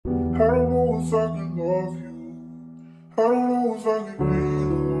don't know if I can love you. I don't know if I can be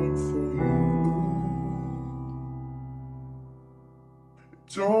the one for you.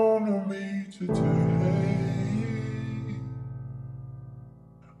 You don't know me today.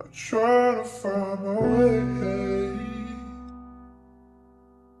 I try to find my way.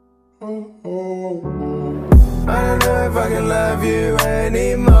 Oh, oh, oh. I don't know if I can love you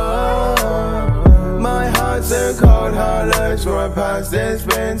anymore. My heart's so cold, heartless for a past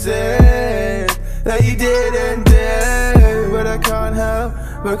expenses that you didn't do, but I can't help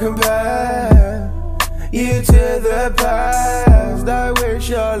but compare you to the past. I wish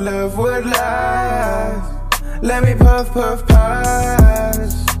your love would last. Let me puff, puff,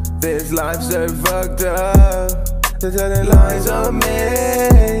 pass. This life's so fucked up. They're telling lies on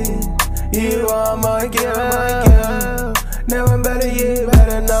me. You are my girl. No one better, you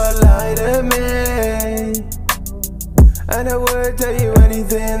better not lie to me. And I would tell you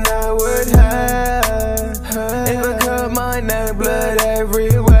anything that would hurt. If I cut my neck, blood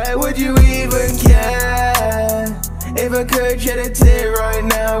everywhere, would you even care? If I could shed a tear right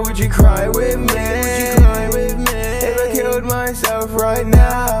now, would you cry with me? If I killed myself right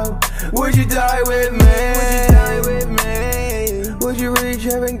now, would you die with me? Would you reach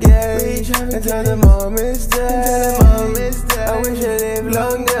up and get and tell them mom is dead? I wish I lived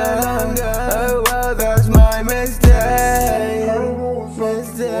longer. Oh well, that's my mistake. I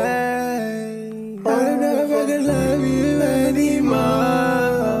don't know if I can love you anymore.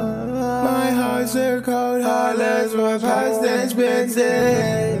 My heart's so cold, heartless, my past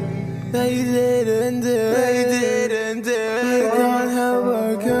expenses that you didn't do. I can't help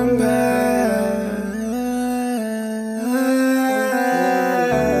but compare.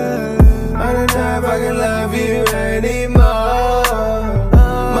 I don't know if I can love you anymore.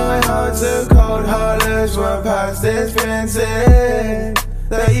 My heart's so cold, heartless, my past expenses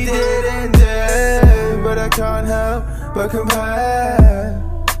that you didn't do, but I can't help but compare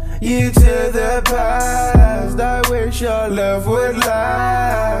you to the past. I wish your love would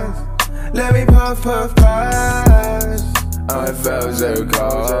last. Let me puff, puff, pass. I felt so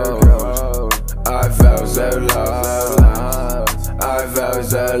cold, I felt so lost, I felt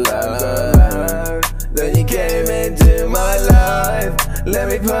so loved. Then you came into my life. Let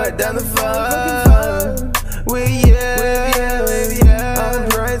me put down the phone. With you, I'm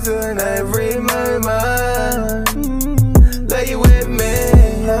present every moment. Lay you with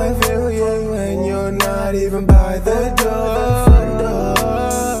me, I feel you when you're not even by the door.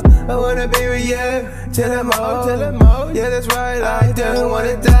 I wanna be with you till I'm old. Yeah, that's right, I don't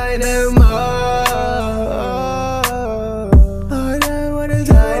wanna die no more. I don't wanna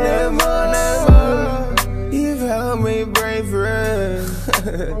die no more. You've helped me break through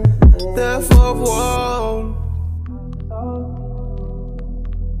the fourth wall.